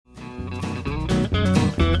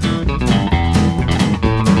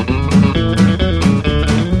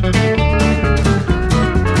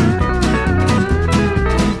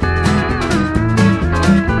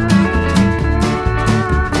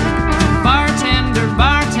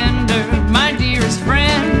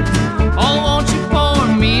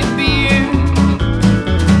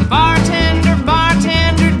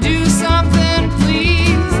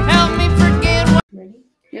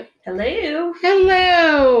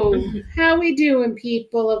we doing,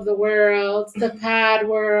 people of the world, the pod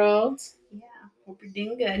world? Yeah, hope you're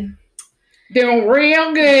doing good. Doing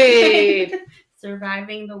real good.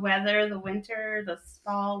 Surviving the weather, the winter, the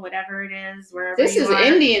fall, whatever it is, wherever This you is are.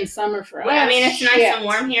 Indian summer for us. Well, I mean, it's nice and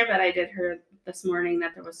warm here, but I did hear this morning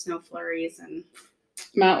that there was snow flurries and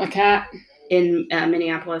Mount Lacat in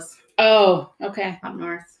Minneapolis. Oh, okay. Up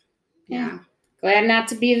north. Yeah. Glad not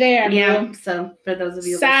to be there. Yeah. Bro. So for those of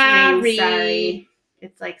you listening, sorry.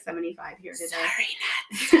 It's like 75 here today. Sorry.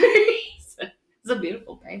 It's a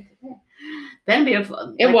beautiful day today. Been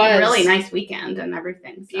beautiful. It was really nice weekend and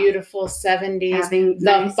everything. So. Beautiful 70s. Having the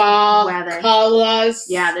nice fall weather. Colors.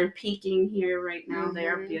 Yeah, they're peaking here right now. Mm-hmm. They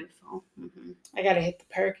are beautiful. Mm-hmm. I gotta hit the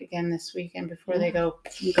park again this weekend before they go.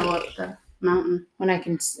 You go up the mountain. When I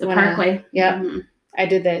can. The parkway. Yep. Mm-hmm. I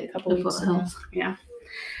did that a couple weeks ago. Yeah.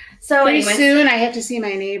 So pretty soon I have to see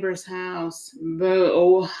my neighbor's house.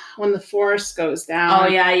 Boo. When the forest goes down. Oh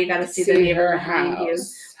yeah, you got to see the neighbor behind house. You.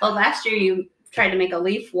 Well, last year you tried to make a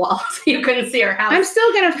leaf wall so you couldn't see her house. I'm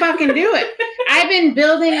still gonna fucking do it. I've been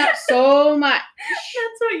building up so much.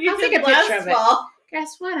 That's what you I'll did take a last picture of fall.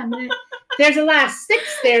 Guess what? There's a lot of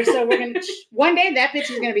sticks there, so we're gonna. One day that bitch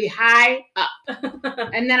is gonna be high up,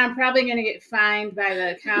 and then I'm probably gonna get fined by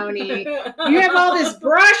the county. You have all this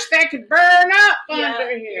brush that could burn up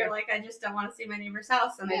under here. You're like, I just don't want to see my neighbor's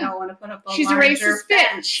house, and I don't want to put up a She's a racist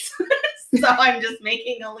fence. So I'm just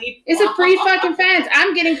making a leaf. It's a free fucking fence.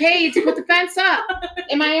 I'm getting paid to put the fence up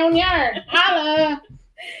in my own yard. Holla.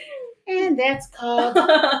 And that's called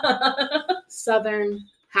Southern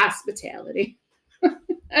hospitality.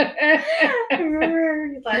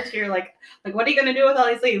 Last year, like, what are you gonna do with all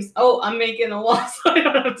these leaves? Oh, I'm making a wall so I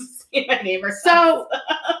don't have to see my neighbor. So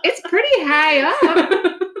it's pretty high up.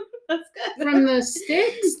 That's good from the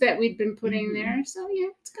sticks that we'd been putting there. So yeah,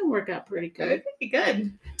 it's gonna work out pretty good. Pretty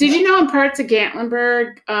good. Did you know in parts of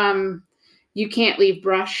Gatlinburg, you can't leave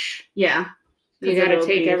brush? Yeah. You got to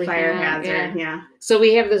take everything fire out. hazard. Yeah. So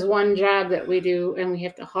we have this one job that we do, and we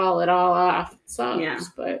have to haul it all off. It sucks,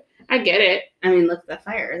 but I get it. I mean, look at the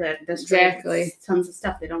fire that destroyed exactly tons of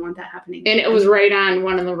stuff. They don't want that happening. And it was right on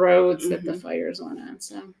one of the roads that the fires went on.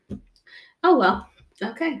 So, oh well.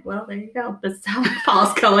 Okay. Well, there you go. This is how the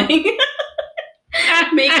fall's going.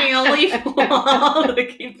 Making a leaf wall to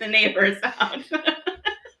keep the neighbors out.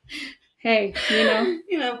 Hey,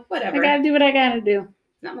 you know, whatever. I gotta do what I gotta do.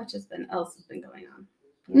 Not much else has been going on.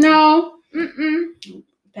 No.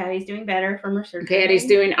 Patty's doing better from her surgery. Patty's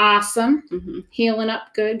doing awesome. Healing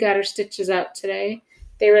up good. Got her stitches out today.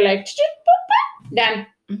 They were like, done.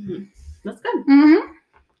 That's good.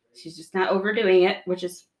 She's just not overdoing it, which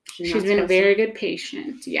is she's been a very good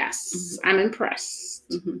patient. Yes. I'm impressed.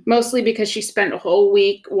 Mostly because she spent a whole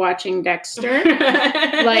week watching Dexter.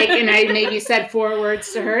 And I maybe said 4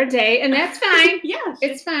 words to her a day, and that's fine. Yeah.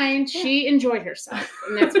 It's fine. Yeah. She enjoyed herself,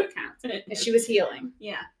 and that's what counts. And she was healing.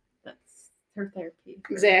 Yeah. That's her therapy.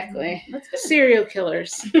 Exactly. That's good. Serial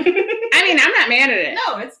killers. I mean, I'm not mad at it.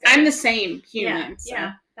 No, it's good. I'm the same human.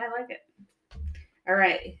 Yeah, I like it. All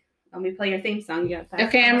right. Let me play your theme song. You got 5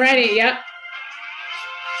 Okay, I'm ready. Yep.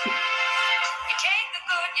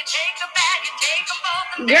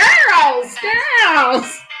 Girls.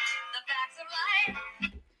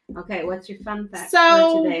 Okay, what's your fun fact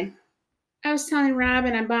for today? I was telling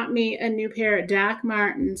Robin I bought me a new pair of Doc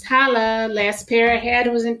Martens. Holla, last pair I had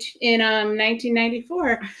was in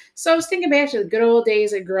 1994. So I was thinking back to the good old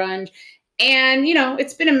days of grunge. And,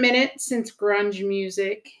 it's been a minute since grunge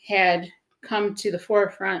music had come to the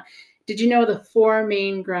forefront. Did you know the 4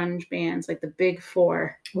 main grunge bands, like the big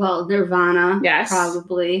 4? Well, Nirvana. Yes.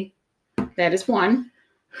 Probably. That is one.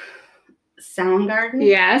 Soundgarden?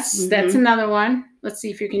 Yes, that's another one. Let's see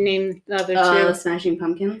if you can name the other 2. The Smashing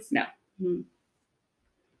Pumpkins? No.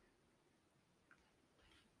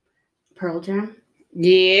 Pearl Jam?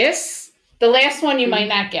 Yes. The last one you might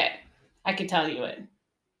not get. I can tell you it.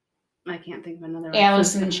 I can't think of another one.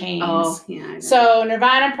 Alice in Chains. Oh, yeah. So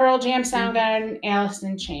Nirvana, Pearl Jam, Soundgarden, Alice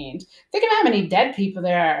in Chains. Think of how many dead people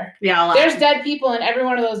there are. Yeah, a lot. There's dead people in every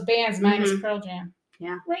one of those bands, minus Pearl Jam.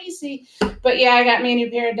 Yeah. Crazy. But yeah, I got me a new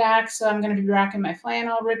pair of Docs, so I'm going to be rocking my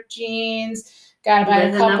flannel ripped jeans. Got to buy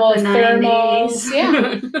a couple of thermals.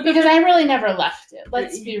 Yeah, because I really never left it.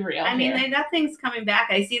 Let's be real. I mean, they got things coming back.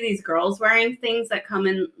 I see these girls wearing things that come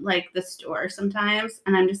in like the store sometimes,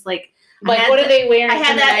 and I'm just like, what are they wearing? I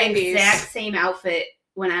had that exact same outfit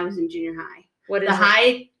when I was in junior high. What is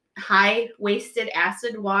the high-waisted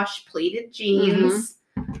acid wash pleated jeans?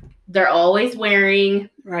 They're always wearing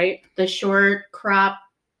the short crop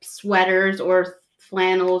sweaters or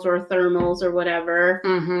flannels or thermals or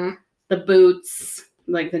whatever. The boots,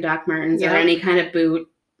 like the Doc Martens or any kind of boot.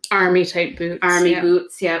 army type boots. Army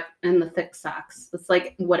boots, yep, and the thick socks. It's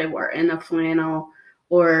like what I wore, and a flannel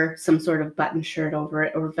or some sort of button shirt over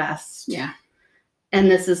it or vest. Yeah.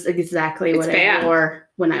 And this is exactly what bad. I wore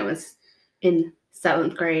when I was in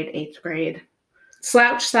 7th grade, 8th grade.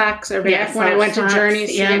 Slouch socks are back when I went to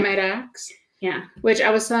Journeys to get my docs. Yeah. Which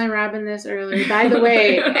I was telling Robin this earlier. By the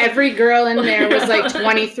way, every girl in there was like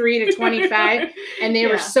 23 to 25, and they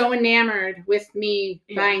were so enamored with me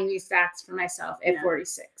buying these socks for myself at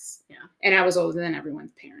 46. Yeah. And I was older than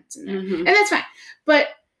everyone's parents in there. Mm-hmm. And that's fine. But,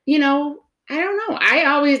 I don't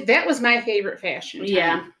know. That was my favorite fashion time.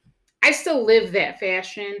 Yeah. I still live that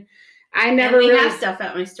fashion. I never really have stuff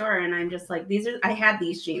at my store, and I'm just like, I had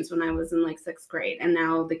these jeans when I was in like 6th grade, and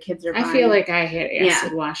now the kids are buying. I feel like I had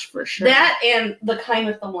acid wash for sure. That and the kind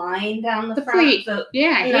with the line down the front. Pleat. I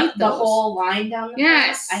hate the whole line down the front.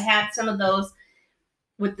 Yes. I had some of those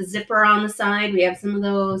with the zipper on the side. We have some of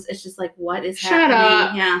those. It's just like, what is happening? Shut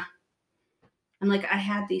up. Yeah. I'm like, I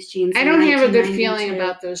had these jeans. I don't have a good feeling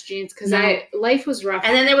about those jeans because life was rough.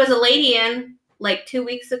 And then there was a lady in like 2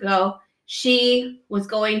 weeks ago. She was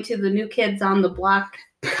going to the New Kids on the Block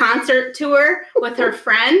concert tour with her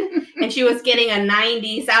friend, and she was getting a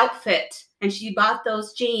 90s outfit, and she bought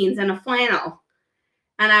those jeans and a flannel.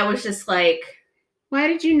 And I was just like, why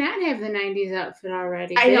did you not have the 90s outfit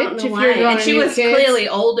already? I don't know why. And she was clearly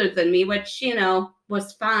older than me, which,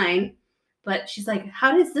 was fine. But she's like,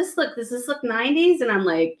 how does this look? Does this look 90s? And I'm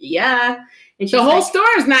like, yeah. And she's the whole store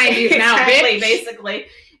is 90s now, exactly, bitch. Basically.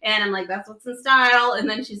 And I'm like, that's what's in style. And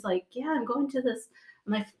then she's like, yeah, I'm going to this.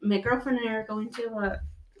 My girlfriend and I are going to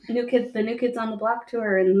the New Kids on the Block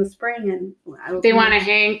tour in the spring. And they want to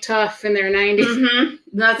hang tough in their 90s. Mm-hmm.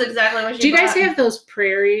 That's exactly what she Do you guys have those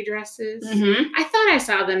prairie dresses? Mm-hmm. I thought I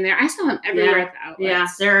saw them there. I saw them everywhere at the outlets. Yeah,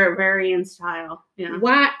 they're very in style. Yeah.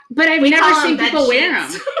 What? But I've never seen people wear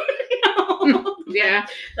them. Yeah,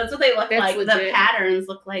 that's what they look like. Legit. The patterns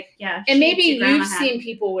look like and maybe you've seen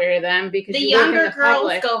people wear them because the younger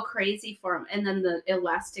girls go crazy for them. And then the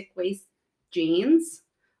elastic waist jeans,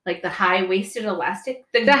 like the high waisted elastic.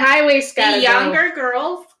 The high waist. The younger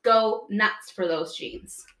girls go nuts for those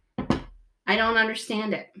jeans. I don't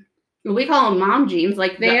understand it. We call them mom jeans.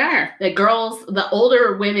 Like they are the girls, the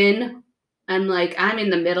older women, and like I'm in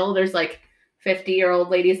the middle. There's like 50-year-old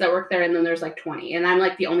ladies that work there, and then there's like 20, and I'm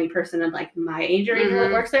like the only person of like my age or even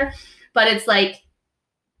that works there. But it's like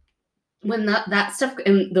when that stuff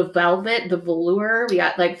in the velvet, the velour, we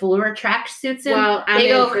got like velour track suits in. Well, they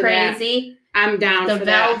go crazy. That. I'm down the for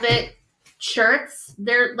velvet shirts.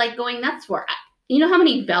 They're like going nuts for. You know how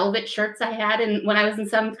many velvet shirts I had when I was in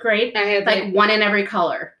 7th grade? I had like one in every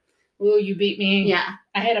color. Ooh, you beat me. Yeah,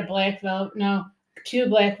 I had a black velvet. No, 2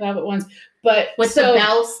 black velvet ones, but with the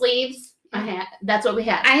bell sleeves. That's what we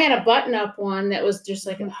had. I had a button-up one that was just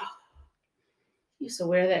like used to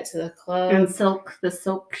wear that to the club. And the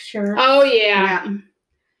silk shirt. Oh yeah.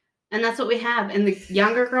 And that's what we have. And the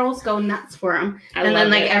younger girls go nuts for them. And then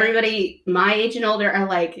like everybody my age and older are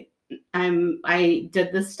like, I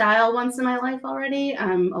did this style once in my life already.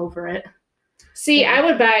 I'm over it. See, I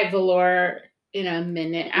would buy velour in a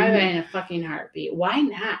minute. I would buy in a fucking heartbeat. Why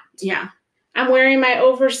not? Yeah. I'm wearing my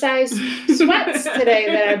oversized sweats today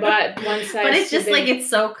that I bought one size. But it's just like, it's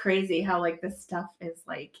so crazy how like this stuff is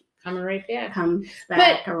like coming right back. Comes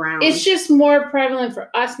back around. It's just more prevalent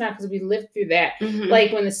for us now because we lived through that. Mm-hmm.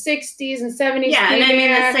 Like when the 60s and 70s. Yeah, and I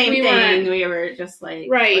mean the same thing. We were just like,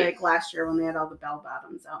 right. Like last year when they had all the bell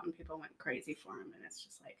bottoms out and people went crazy for them. And it's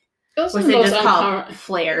just like, those was it just called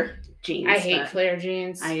flare jeans? I hate flare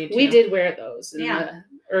jeans. I do too. We did wear those in the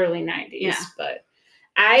early 90s, but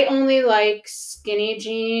I only like skinny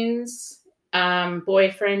jeans,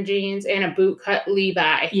 boyfriend jeans, and a boot cut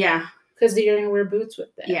Levi. Yeah. Because you're going to wear boots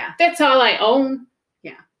with them. Yeah. That's all I own.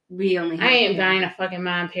 Yeah. We only have I ain't buying a fucking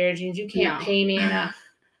mom pair of jeans. You can't pay me enough.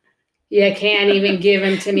 You can't even give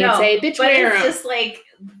them to me and say, bitch, wear them. But it's just like,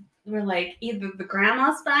 we're like, either the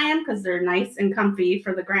grandmas buy them because they're nice and comfy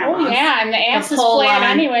for the grandmas. Oh, yeah. And the ass is flat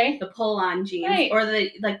anyway. The pull-on jeans. Right. Or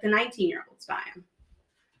the 19-year-olds buy them.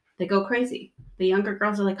 They go crazy. The younger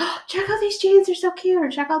girls are like, oh, check out these jeans. They're so cute. Or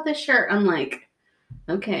check out this shirt. I'm like,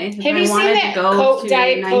 okay. Have you seen that Coke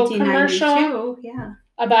Diet Coke commercial? Yeah.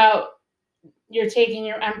 About you're taking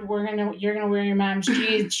you're gonna wear your mom's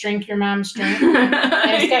jeans, drink your mom's drink, and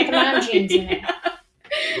it's got the mom jeans in it.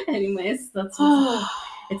 Anyways, that's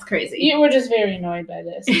it's crazy. You were just very annoyed by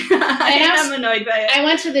this. I'm annoyed by it. I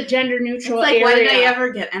went to the gender neutral area. Why did I ever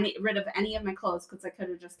get rid of any of my clothes? Because I could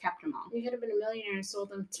have just kept them all. You could have been a millionaire and sold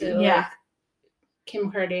them to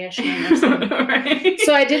Kim Kardashian or something. Right.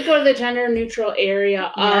 So I did go to the gender neutral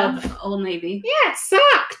area of Old Navy. Yeah, it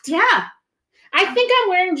sucked. Yeah. I think I'm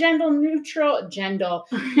wearing gender neutral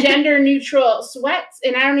sweats,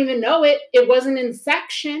 and I don't even know it. It wasn't in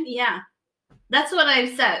section. Yeah, that's what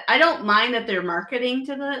I've said. I don't mind that they're marketing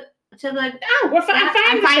to the. Oh, we're fine.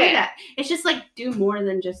 I'm fine with that. It's just like do more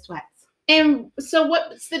than just sweats. And so,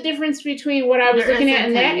 what's the difference between what I was looking at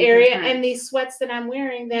in that area and these sweats that I'm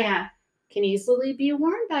wearing that can easily be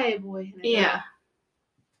worn by a boy? Yeah,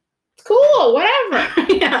 it's cool.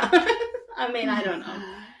 Whatever. Yeah. I mean, I don't know.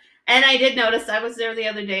 And I did notice, I was there the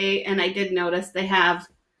other day, and I did notice they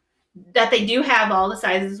do have all the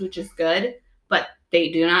sizes, which is good, but they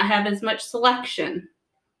do not have as much selection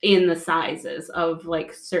in the sizes of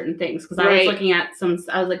like certain things. Because I was looking at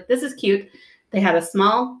I was like, this is cute. They had a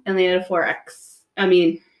small and they had a 4X. I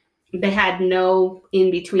mean, they had no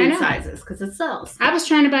in-between sizes because it sells. I was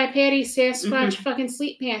trying to buy Patty Sasquatch fucking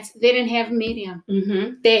sleep pants. They didn't have medium.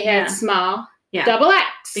 They had small, double X.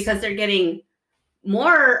 Because they're getting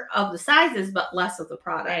more of the sizes, but less of the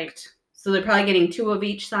product. Right. So they're probably getting 2 of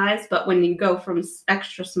each size, but when you go from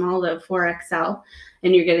extra small to 4XL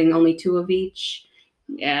and you're getting only 2 of each,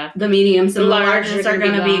 the mediums and the larges are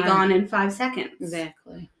going to be gone in 5 seconds.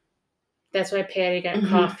 Exactly. That's why Patty got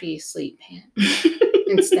coffee sleep pants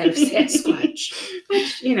instead of Sasquatch.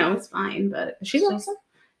 Which, it's fine, but she loves them.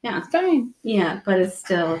 Yeah. It's fine. Yeah, but it's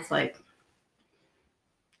like,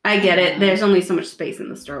 I get it. There's only so much space in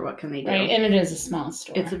the store. What can they do? Right, and it is a small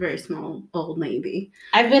store. It's a very small Old Navy.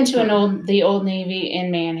 I've been to the Old Navy in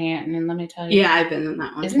Manhattan, and let me tell you. Yeah, I've been in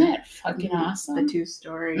that one. Isn't that fucking awesome? The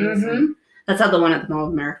 2-stories. That's how the one at the Mall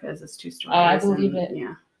of America is. It's 2 stories. Oh, I believe it.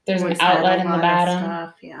 Yeah. There's an outlet in the bottom.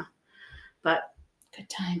 Stuff. Yeah. But good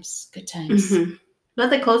times. Good times. But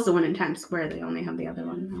they closed the one in Times Square. They only have the other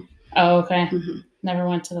one now. Oh, okay. Never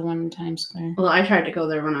went to the one in Times Square. Well, I tried to go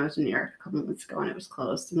there when I was in New York a couple of months ago, and it was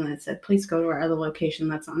closed. And then it said, please go to our other location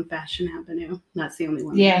that's on Fashion Avenue. That's the only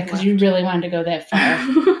one. Yeah, because you really wanted to go that far.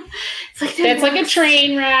 It's like, that's like a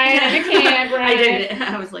train ride and a cab ride. I did it.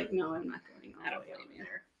 I was like, no, I'm not going all the way over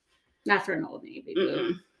there. Not for an Old Navy.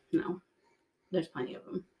 No. There's plenty of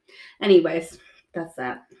them. Anyways, that's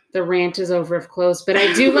that. The rant is over, of course, but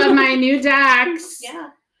I do love my new Docs. Yeah.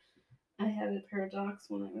 I had a pair of Docs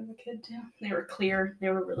when I was a kid, too. They were clear. They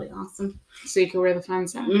were really awesome. So you could wear the fun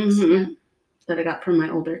socks. That I got from my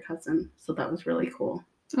older cousin. So that was really cool.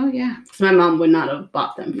 Oh, yeah. Because my mom would not have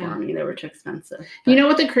bought them for me. They were too expensive. You know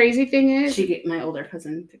what the crazy thing is? My older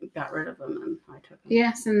cousin got rid of them, and I took them.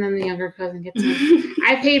 Yes, and then the younger cousin gets them.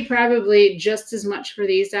 I paid probably just as much for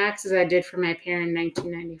these Docs as I did for my pair in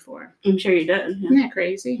 1994. I'm sure you did. Yeah. Isn't that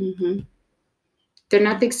crazy? They're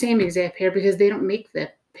not the same exact pair because they don't make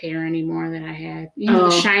the pair anymore that I had. The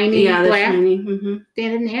shiny black. Shiny. They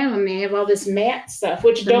didn't have them. They have all this matte stuff,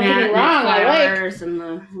 which don't get me wrong, I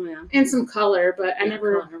like. And some color, but I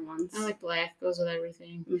never. Color ones. I like black. Goes with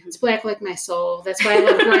everything. It's black like my soul. That's why I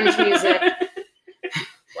love grunge music.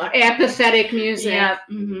 Apathetic music. Yeah.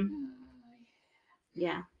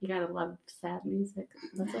 Yeah. You gotta love sad music.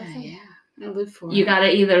 That's awesome. Yeah. I live for it. You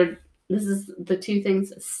gotta either. This is the 2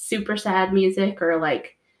 things: super sad music or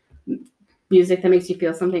like music that makes you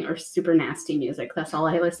feel something, or super nasty music. That's all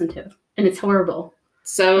I listen to, and it's horrible.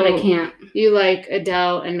 So but I can't. You like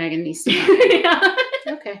Adele and Megan Thee Stallion? Yeah.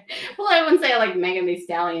 Okay. Well, I wouldn't say I like Megan Thee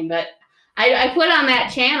Stallion, but I put on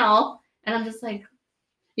that channel, and I'm just like,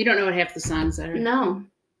 you don't know what half the songs are. No,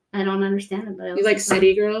 I don't understand it. But you like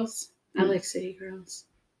City Girls? I like City Girls.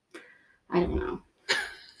 I don't know.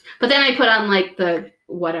 But then I put on like the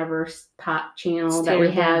whatever pop channel that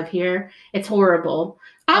we have here. It's horrible.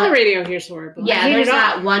 All the radio here's horrible. Yeah, there's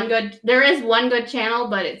not one good. There is one good channel,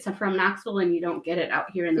 but it's from Knoxville, and you don't get it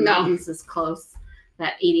out here in the mountains as close.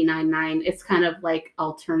 That 89.9. It's kind of like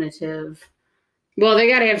alternative. Well, they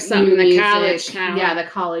got to have something in the college town. Yeah, the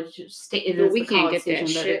college state. It is. We can't get that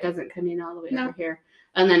shit. But it doesn't come in all the way over here.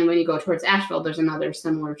 And then when you go towards Asheville, there's another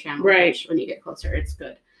similar channel. Right. Which when you get closer, it's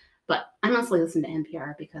good. But I mostly listen to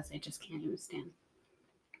NPR because I just can't even stand.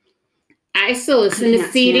 I still listen to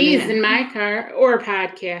CDs in my car or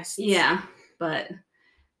podcasts. Yeah, but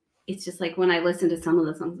it's just like when I listen to some of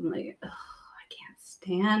the songs, I'm like, oh, I can't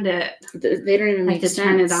stand it. They don't even make sense. I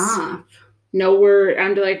have to turn it off. No word.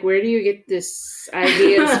 I'm like, where do you get this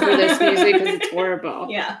ideas for this music? Because it's horrible.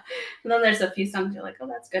 Yeah. And then there's a few songs you're like, oh,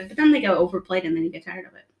 that's good. But then they go overplayed and then you get tired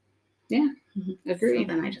of it. Yeah. Agreed.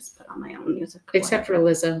 So then I just put on my own music. Except for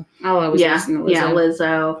Lizzo. I'll always listen to Lizzo. Yeah,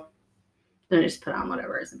 Lizzo. Then I just put on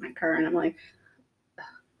whatever is in my car and I'm like,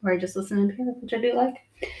 or I just listen to NPR, which I do like.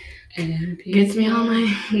 NPR. Gets me all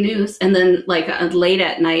my news. And then like late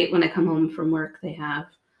at night when I come home from work, they have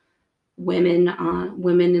women on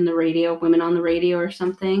the radio or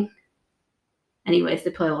something. Anyways,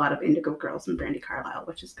 they play a lot of Indigo Girls and Brandi Carlile,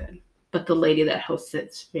 which is good. but the lady that hosts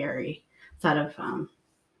it's out of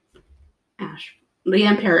the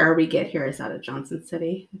Empire we get here is out of Johnson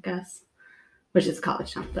City, I guess, which is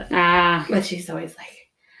college town. But she's always like,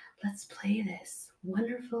 let's play this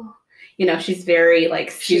wonderful. You know, she's very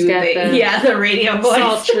like soothing. The radio voice.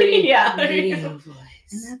 Sultry radio voice.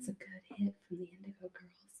 And that's a good hit from the Indigo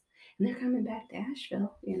Girls. And they're coming back to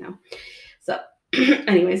Asheville, you know. So,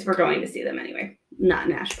 anyways, we're going to see them anyway. Not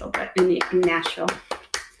Nashville, but in Nashville.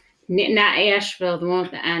 Not Asheville, the one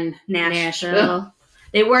with the N. Nashville.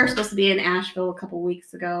 They were supposed to be in Asheville a couple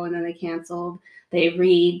weeks ago, and then they canceled. They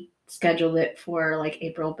rescheduled it for like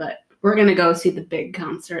April, but we're going to go see the big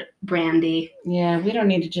concert, Brandy. Yeah, we don't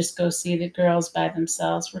need to just go see the girls by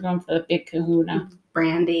themselves. We're going for the big kahuna.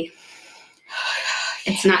 Brandy.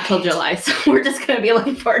 It's not till July, so we're just going to be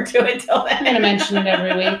looking forward to it till then. I'm going to mention it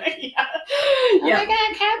every week. Oh my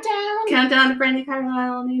God, countdown. Countdown to Brandy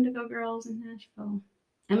Carlisle and the Indigo Girls in Nashville.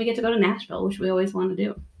 And we get to go to Nashville, which we always want to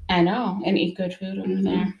do. I know, and eat good food over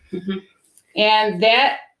there. Mm-hmm. And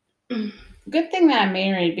that, good thing that I'm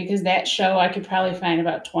married, because that show I could probably find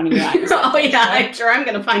about 20 wives. I'm sure I'm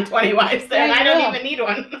going to find 20 wives there, and I don't even need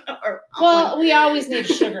one. We always need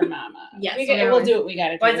a sugar mama. Yes, we'll do what we got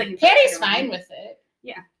to do. Like Patty's fine with it.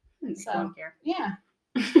 Yeah. So, I don't care. Yeah.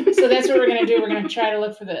 So that's what we're going to do. We're going to try to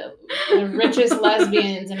look for the richest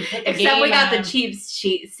lesbians and put the Except we got the cheap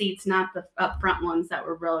seats, not the up front ones that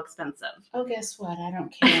were real expensive. Oh, guess what? I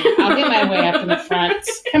don't care. I'll get my way up in the front.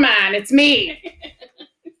 Come on, it's me.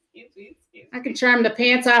 I can charm the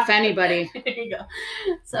pants off anybody. There you go.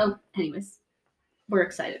 So, anyways, we're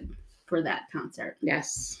excited for that concert.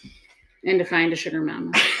 Yes. And to find a sugar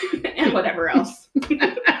mama. And whatever else.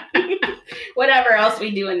 Whatever else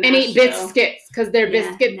we do in Nashville. And eat biscuits, because their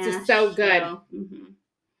biscuits are so good. Mm-hmm.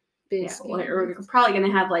 Biscuits. Yeah, we're probably going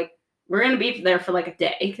to have we're going to be there for a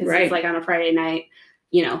day, because it's on a Friday night,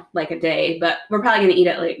 you know, a day. But we're probably going to eat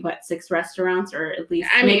at 6 restaurants, or at least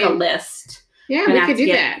make a list. Yeah, we could do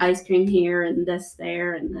that. Ice cream here, and this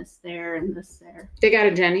there, and this there, and this there. They got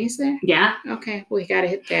a Jenny's there? Yeah. Okay, we got to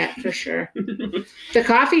hit that for sure. The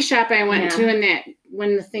coffee shop I went to, and that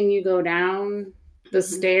when the thing you go down the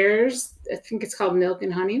stairs, I think it's called Milk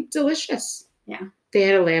and Honey. Delicious. Yeah. They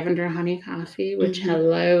had a lavender honey coffee, which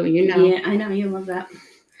hello, you know. Yeah, I know you love that.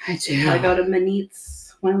 I do. I go to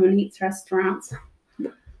Manit's, one of Manit's restaurants.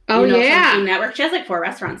 Oh, yeah. Food Network. She has 4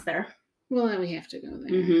 restaurants there. Well, then we have to go there.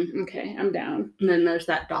 Mm-hmm. Okay, I'm down. And then there's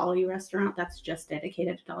that Dolly restaurant that's just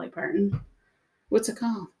dedicated to Dolly Parton. What's it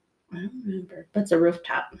called? I don't remember. But it's a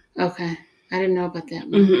rooftop. Okay. I didn't know about that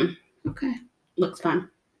one. Mm-hmm. Okay. Looks fun.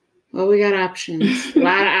 Well, we got options. A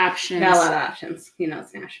lot of options. Got a lot of options. You know,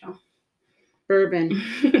 it's Nashville. Bourbon.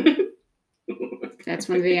 That's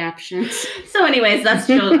one of the options. So anyways, that's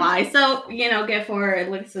July. So, get forward,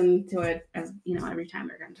 listen to it as, every time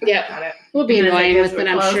we're going to talk about it. We'll be annoying with it,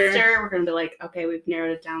 I'm sure. We're going to be like, okay, we've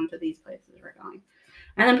narrowed it down to these places we're going.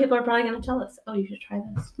 And then people are probably going to tell us, oh, you should try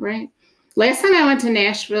this. Right. Last time I went to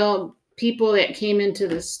Nashville, people that came into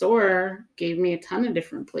the store gave me a ton of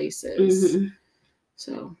different places. Mm-hmm.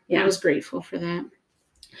 So I was grateful for that.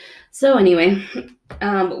 So anyway,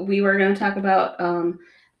 we were going to talk about...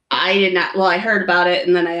 I did not. Well, I heard about it,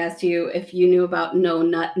 and then I asked you if you knew about No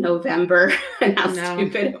Nut November and how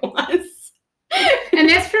stupid it was. And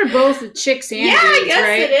that's for both the chicks and dudes, I guess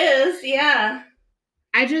right? it is. Yeah.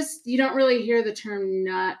 You don't really hear the term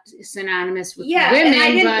nut synonymous with women.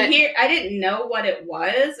 And I didn't know what it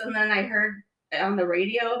was, and then I heard on the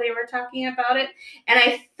radio they were talking about it, and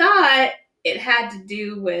I thought it had to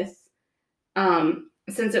do with,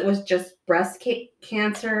 since it was just breast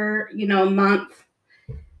cancer, month.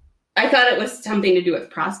 I thought it was something to do with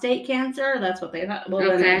prostate cancer. That's what they thought.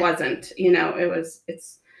 Well, then it wasn't.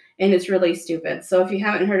 It's really stupid. So if you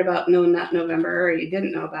haven't heard about No Nut November, or you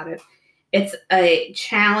didn't know about it, it's a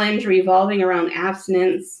challenge revolving around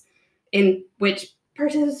abstinence in which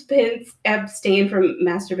participants abstain from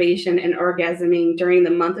masturbation and orgasming during the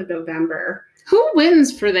month of November. Who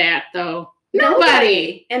wins for that, though?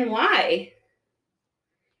 Nobody. And why?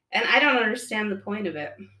 And I don't understand the point of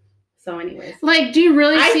it. So anyways. Do you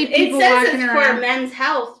really see people walking around? It says it's for men's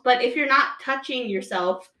health, but if you're not touching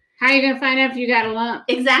yourself... How are you going to find out if you got a lump?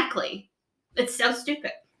 Exactly. It's so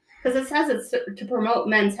stupid. Because it says it's to promote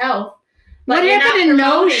men's health. What happened to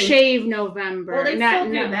No Shave November? Well, they still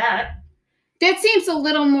do that. That seems a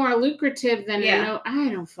little more lucrative than I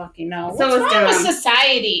don't fucking know. So what's wrong with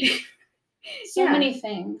society? Many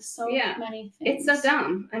things. Many things. It's so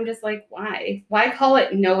dumb. I'm just like, why? Why call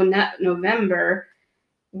it No Nut November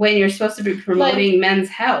when you're supposed to be promoting men's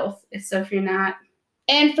health? So if you're not...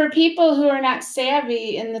 And for people who are not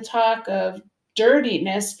savvy in the talk of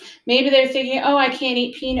dirtiness. Maybe they're thinking, oh, I can't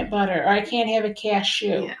eat peanut butter, or I can't have a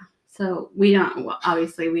cashew. Yeah. So we don't, well,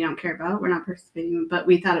 obviously we don't care about it. We're not participating, but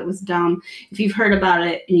we thought it was dumb. If you've heard about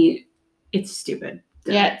it, and it's stupid.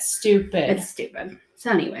 Dumb. Yeah, it's stupid. It's stupid. So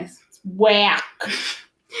anyways. It's whack.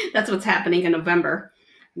 That's what's happening in November.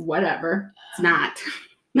 Whatever. It's not.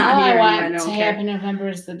 All Not I here. want I to don't happen in November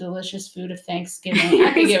is the delicious food of Thanksgiving.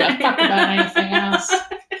 I could give a fuck about anything else.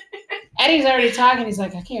 Eddie's already talking. He's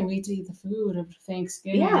like, I can't wait to eat the food of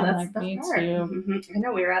Thanksgiving. Yeah, I'm that's like, the me part. too. I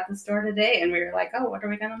know, we were at the store today and we were like, oh, what are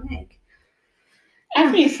we going to make?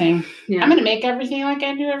 Everything. Yeah. I'm going to make everything like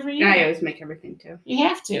I do every year. I always make everything too. You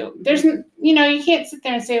have to. There's, you can't sit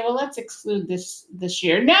there and say, well, let's exclude this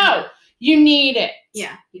year. No, you need it.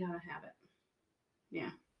 Yeah, you gotta have it.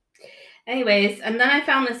 Yeah. Anyways, and then I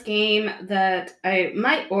found this game that I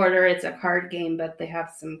might order. It's a card game, but they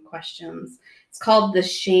have some questions. It's called The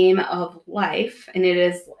Shame of Life, and it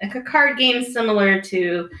is like a card game similar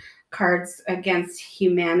to Cards Against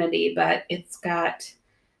Humanity, but it's got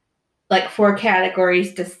like 4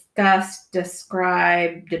 categories: discuss,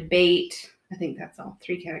 describe, debate. I think that's all,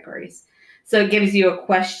 3 categories. So it gives you a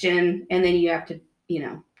question, and then you have to,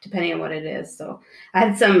 depending on what it is. So I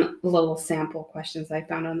had some little sample questions I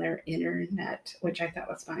found on their internet, which I thought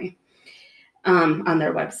was funny, on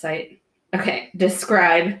their website. Okay,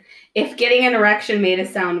 describe. If getting an erection made a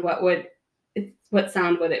sound, what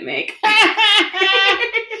sound would it make?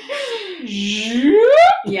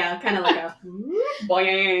 Yeah, kind of like a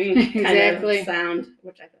boing kind of sound,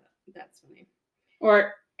 which I thought that's funny.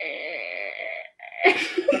 Or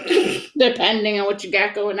depending on what you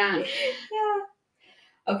got going on. Yeah.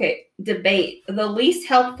 Okay, debate. The least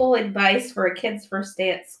helpful advice for a kid's first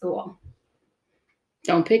day at school.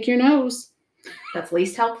 Don't pick your nose. That's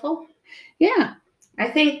least helpful? Yeah. I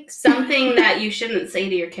think something that you shouldn't say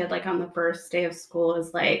to your kid, like on the first day of school,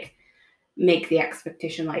 is like, make the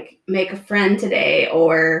expectation, like, make a friend today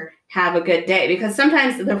or have a good day. Because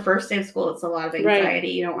sometimes the first day of school, it's a lot of anxiety.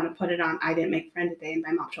 Right. You don't want to put it on, I didn't make a friend today and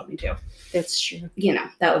my mom told me to. That's true.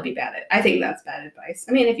 That would be bad. I think that's bad advice.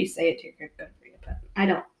 I mean, if you say it to your kid, good for you. But I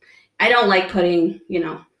don't like putting,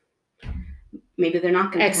 maybe they're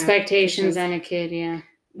not going to expectations on a kid, yeah.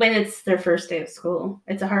 When it's their first day of school,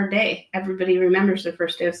 it's a hard day. Everybody remembers their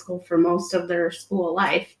first day of school for most of their school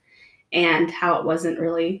life and how it wasn't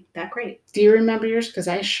really that great. Do you remember yours? Because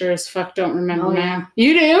I sure as fuck don't remember mine. Yeah.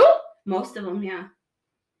 You do? Most of them, yeah.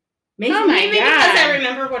 Maybe God. Because I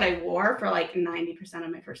remember what I wore for like 90% of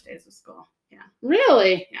my first days of school. Yeah.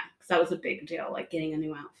 Really? Yeah, because that was a big deal, like getting a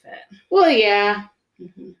new outfit. Well, yeah.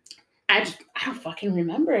 Mm-hmm. I don't fucking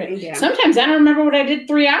remember it. Yeah. Sometimes I don't remember what I did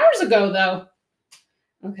 3 hours ago, though.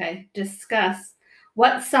 Okay, discuss.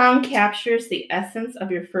 What song captures the essence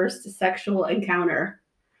of your first sexual encounter?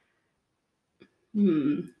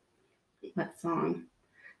 What song?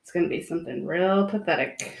 It's going to be something real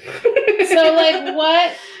pathetic. So, like,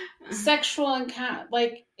 what sexual encounter?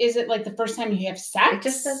 Like, is it like the first time you have sex? It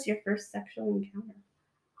just says your first sexual encounter.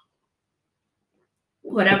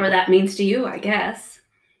 Whatever that means to you, I guess.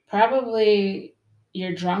 Probably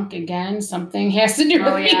you're drunk again. Something has to do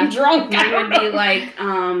with being drunk. Mine would be like,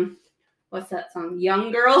 what's that song?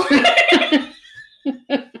 Young Girl?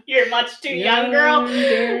 You're much too young, girl.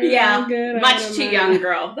 Yeah, much too young,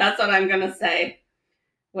 girl. That's what I'm going to say.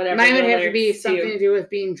 Whatever. Mine would have to be something to do with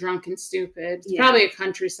being drunk and stupid. It's probably a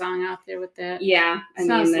country song out there with that. Yeah, I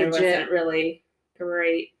mean, there wasn't really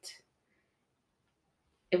great.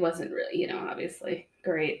 It wasn't really, obviously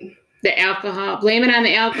great. The alcohol. Blame it on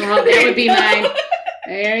the alcohol. That would be mine.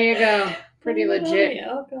 There you go. Pretty legit.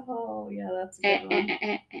 Alcohol. Yeah, that's a good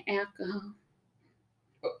one. Alcohol.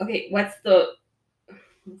 Okay, what's the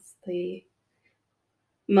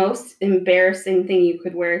most embarrassing thing you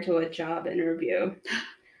could wear to a job interview?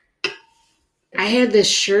 I had this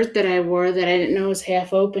shirt that I wore that I didn't know was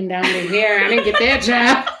half open down to here. I didn't get that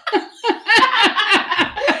job.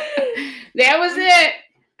 That was it.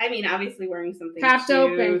 I mean, obviously wearing something popped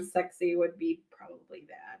open sexy would be probably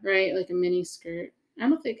bad. Right, like a mini skirt. I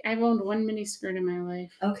don't think I've owned one mini skirt in my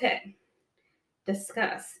life. Okay.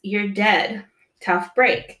 Discuss. You're dead. Tough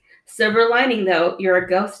break. Silver lining, though, you're a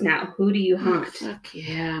ghost now. Who do you haunt? Oh, fuck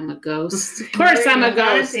yeah, I'm a ghost. Of course I'm a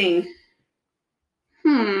ghost.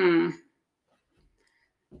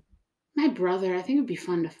 My brother, I think it'd be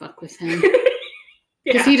fun to fuck with him.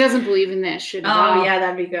 Because he doesn't believe in that shit at all. Oh, yeah,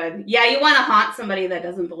 that'd be good. Yeah, you want to haunt somebody that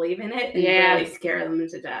doesn't believe in it and really scare them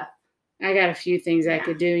to death. I got a few things I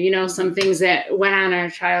could do. Some things that went on in our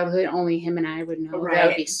childhood, only him and I would know. Right. That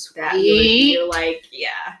would be sweet. That would be like,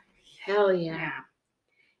 yeah. Hell yeah.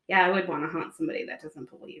 Yeah, I would want to haunt somebody that doesn't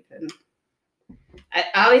believe in.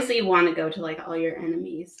 Obviously, you want to go to like all your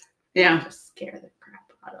enemies. Yeah. Just scare the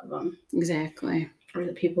crap out of them. Exactly. Or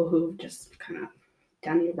the people who've just kind of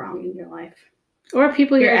done you wrong in your life. Or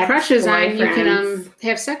people you Your have crushes on, you can ex-boyfriends.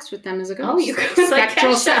 have sex with them as a ghost. Oh, you could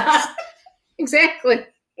Spectral sex. Exactly.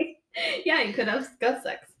 Yeah, you could have ghost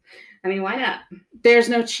sex. I mean, why not? There's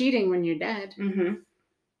no cheating when you're dead. Mm-hmm.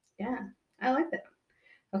 Yeah, I like that.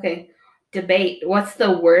 Okay, debate. What's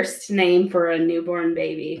the worst name for a newborn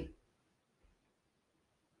baby?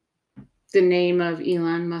 The name of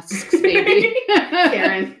Elon Musk's baby.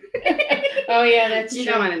 Karen. Oh, yeah, that's You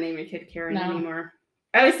true. don't want to name your kid Karen No. anymore.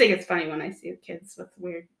 I always think it's funny when I see kids with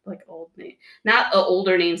weird, like, old names. Not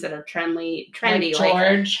older names that are trendy, Like like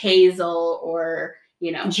George. Hazel or,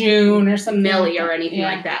 you know, June or something. Millie like or that. anything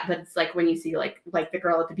Yeah. like that. But it's like when you see like the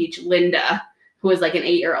girl at the beach, Linda, who was like an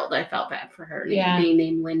 8-year-old. I felt bad for her being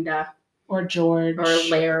named Linda Or George. or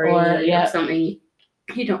Larry or something.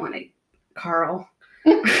 You don't want to Carl.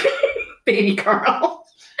 Baby Carl.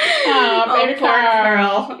 Oh, baby poor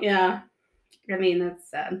Carl. Yeah. I mean, that's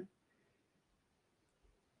sad.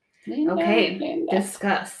 Linda, Okay, Linda.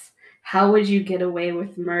 discuss. How would you get away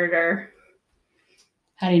with murder?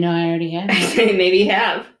 How do you know I already have it? Maybe you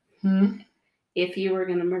have. Hmm? If you were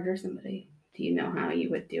going to murder somebody, do you know how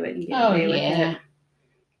you would do it and get Oh, away with yeah. it?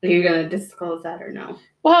 Are you going to disclose that or no?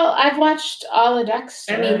 Well, I've watched all of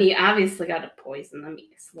Dexter. I mean, you obviously got to poison them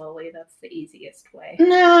slowly. That's the easiest way.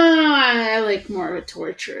 No, I like more of a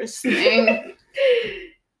torturous thing.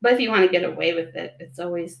 But if you want to get away with it, it's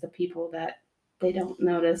always the people that they don't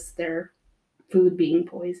notice their food being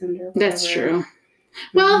poisoned or whatever. That's true.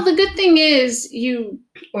 Well, the good thing is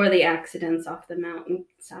or the accidents off the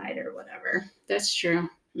mountainside or whatever. That's true.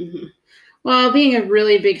 Mm-hmm. Well, being a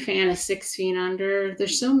really big fan of 6 Feet Under,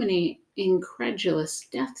 there's so many incredulous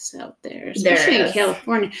deaths out there, especially in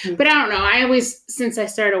California. Mm-hmm. But I don't know. I always, since I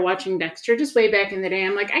started watching Dexter, just way back in the day,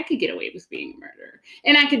 I'm like, I could get away with being a murderer.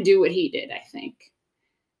 And I could do what he did, I think.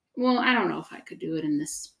 Well, I don't know if I could do it in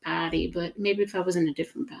this body, but maybe if I was in a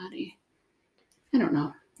different body. I don't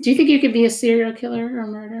know. Do you think you could be a serial killer or a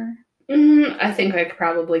murderer? I think I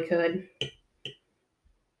probably could.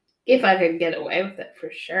 If I could get away with it,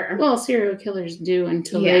 for sure. Well, serial killers do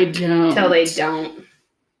until they don't. Until they don't.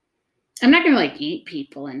 I'm not going to, eat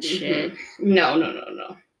people and shit. No.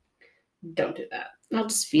 Don't do that. I'll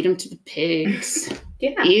just feed them to the pigs.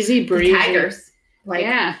 Yeah. Easy breezy. The tigers.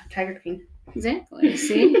 Yeah. Tiger King. Exactly.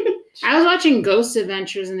 See? I was watching Ghost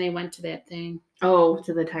Adventures and they went to that thing. Oh,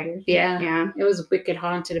 to the tigers? Yeah. Yeah. It was wicked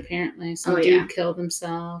haunted, apparently. Some dude killed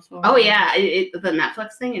himself. Oh, yeah. The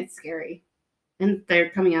Netflix thing, it's scary. And they're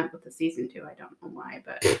coming out with the season 2. I don't know why,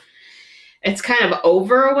 but it's kind of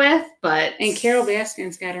over with, but... And Carol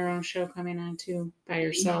Baskin's got her own show coming on, too, by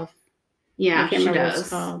herself. Yeah, I can't remember what it's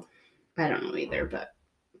called. I don't know either, but...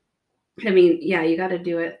 I mean, yeah, you got to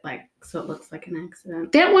do it, so it looks like an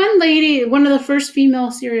accident. That one lady, one of the first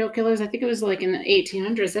female serial killers, I think it was, in the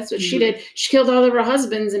 1800s, that's what she did. She killed all of her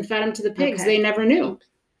husbands and fed them to the pigs. Okay. They never knew.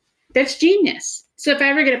 That's genius. So if I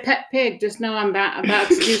ever get a pet pig, just know I'm about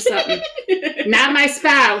to do something. Not my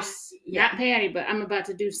spouse, not Patty, but I'm about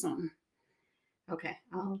to do something. Okay.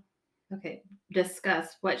 Okay.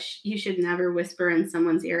 Discuss what you should never whisper in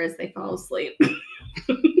someone's ear as they fall asleep.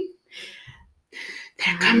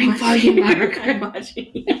 They're coming for you, Margaret. I'm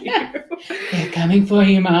watching you. They're coming for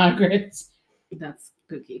you, Margaret. That's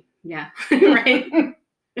spooky. Yeah. Right.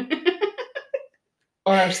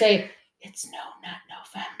 Or say, it's no, not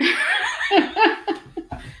November.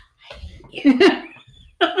 I hate you.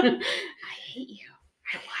 I hate you.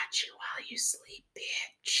 I watch you while you sleep,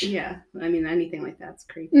 bitch. Yeah. I mean, anything like that's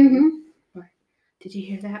creepy. Mm-hmm. Did you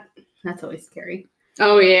hear that? That's always scary.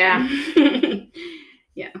 Oh, yeah.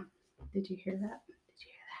 Yeah. Did you hear that?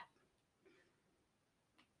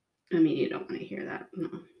 I mean, you don't want to hear that. No.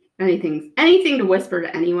 Anything to whisper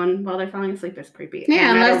to anyone while they're falling asleep is creepy.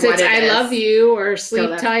 Yeah, unless it's I love you or sleep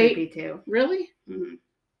that's tight. Creepy too. Really? Mm-hmm.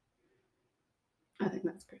 I think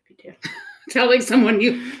that's creepy too. Telling someone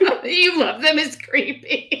you love them is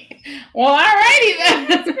creepy. Well, alrighty then.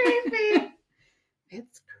 That's creepy.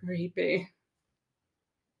 It's creepy.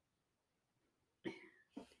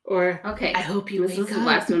 Or okay, I hope you this wake is up. The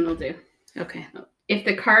last one we'll do. Okay. If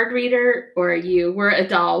the card reader or you were a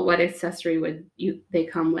doll, what accessory would they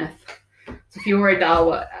come with? So if you were a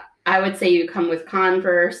doll, I would say you come with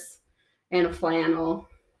Converse and a flannel.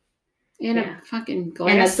 And a fucking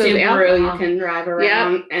glass of alcohol. Subaru you can drive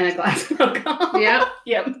around and a glass of alcohol.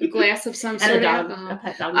 Yep. A glass of some sort and a dog, of alcohol. A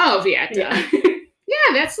pet dog. Oh, yeah.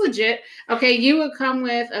 Yeah, that's legit. Okay, you would come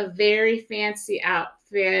with a very fancy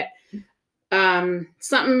outfit.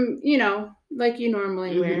 Something, like you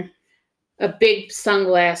normally wear. A big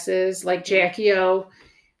sunglasses like Jackie O.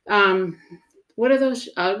 what are those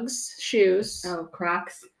Uggs shoes? Oh,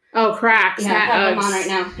 Crocs. Oh, Crocs. Yeah, I not have them Uggs. on right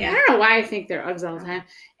now. I Yeah. don't know why I think they're Uggs all the time.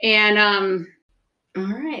 And All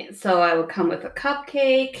right. So I would come with a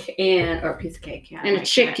cupcake or a piece of cake. Yeah. and a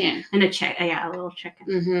chicken. And a little chicken.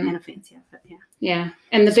 Mm-hmm. And a fancy outfit. Yeah. Yeah.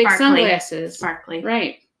 And the big sunglasses. Sparkly.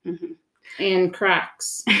 Right. Mm-hmm. And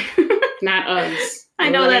Crocs. Not Uggs. I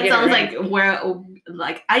know that sounds like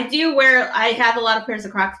I have a lot of pairs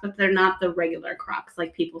of Crocs, but they're not the regular Crocs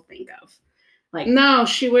like people think of. Like, no,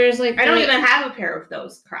 she wears like. I don't even have a pair of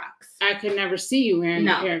those Crocs. I could never see you wearing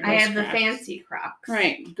a pair of those I have Crocs. the fancy Crocs.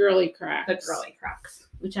 Right, girly Crocs. The girly Crocs,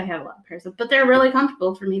 which I have a lot of pairs of, but they're really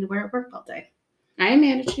comfortable for me to wear at work all day. I am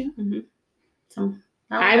mad at you. Mm-hmm. So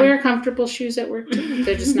I wear comfortable shoes at work too.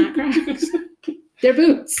 They're just not Crocs. They're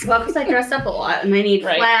boots. Well, because I dress up a lot and I need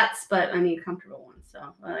flats, but I need comfortable ones. So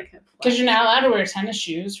I like flats. Because you're not allowed to wear tennis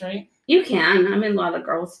shoes, right? You can. I mean, a lot of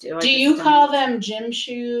girls do. Do you call them gym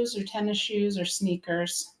shoes or tennis shoes or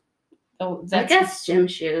sneakers? Oh, I guess gym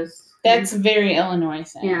shoes. That's a very Illinois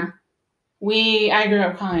thing. Yeah. I grew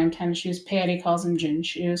up calling them tennis shoes. Patty calls them gym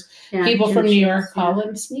shoes. Yeah, people from New York call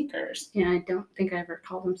them sneakers. Yeah, I don't think I ever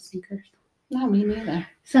called them sneakers. No, me neither.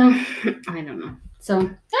 So, I don't know. So, I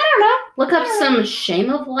don't know. Look up some Shame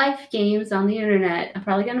of Life games on the internet. I'm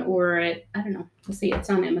probably going to order it. I don't know. We'll see. It's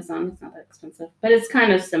on Amazon. It's not that expensive. But it's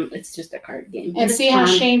kind of it's just a card game. And see how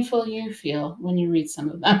shameful you feel when you read some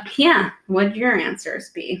of them. Yeah. What'd your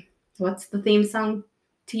answers be? What's the theme song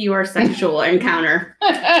to your sexual encounter?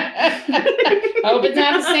 Hope it's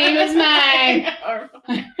not the same as mine.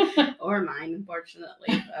 Or mine,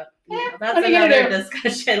 unfortunately. But, that's another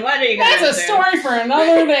discussion. What are you going to do? That's a story for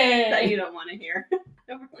another day. That you don't want to hear.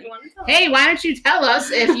 Don't really want to tell. Hey, why don't you tell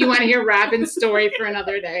us if you want to hear Robin's story for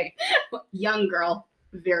another day? Young girl.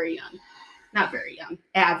 Very young. Not very young.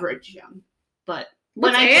 Average young. But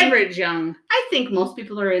what's average young? I think most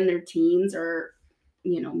people are in their teens or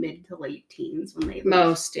mid to late teens when they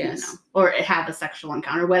most, yes. Or have a sexual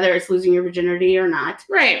encounter, whether it's losing your virginity or not.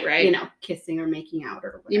 Right. Kissing or making out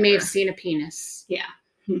or whatever. You may have seen a penis. Yeah.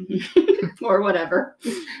 Or whatever.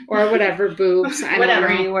 Or whatever, boobs.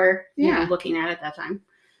 Whatever you were looking at that time.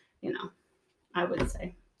 I would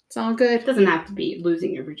say. It's all good. It doesn't have to be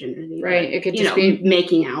losing your virginity. Right. But, it could just be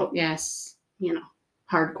making out. Yes.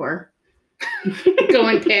 Hardcore.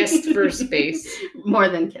 Going past first base. More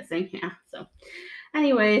than kissing, yeah. So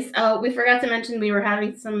anyways, we forgot to mention we were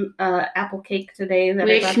having some apple cake today.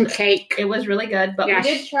 Cake. It was really good, but we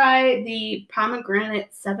did try the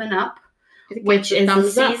pomegranate 7-Up, which is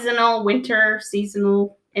a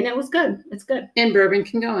winter-seasonal, and it was good. It's good. And bourbon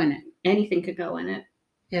can go in it. Anything could go in it.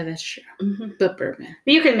 Yeah, that's true. Mm-hmm. But bourbon.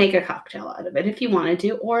 But you can make a cocktail out of it if you wanted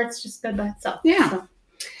to, or it's just good by itself. Yeah. So.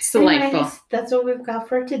 It's delightful. Anyways, that's what we've got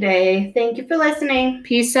for today. Thank you for listening.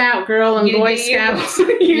 Peace out, girl and Boy Scouts.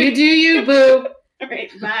 You do you, boo. All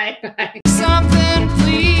right, bye. Bye.